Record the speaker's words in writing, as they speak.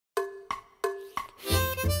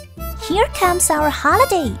Here comes our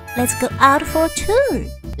holiday. Let's go out for a tour.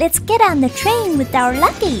 Let's get on the train with our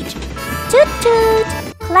luggage. Toot toot!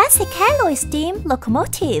 Classic alloy steam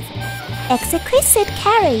locomotive, exquisite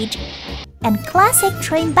carriage, and classic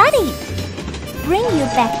train body bring you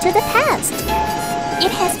back to the past.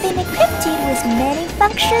 It has been equipped with many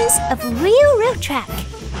functions of real rail track,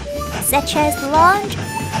 such as lounge,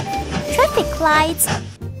 traffic lights,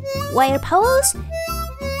 wire poles,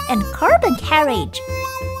 and carbon carriage.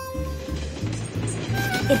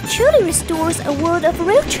 It truly restores a world of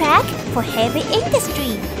rail track for heavy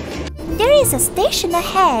industry. There is a station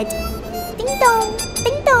ahead. Ding dong,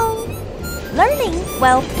 ding dong. Learning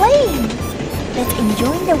while playing. Let's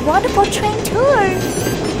enjoy the wonderful train tour.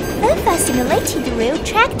 Fun for simulated rail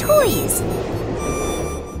track toys.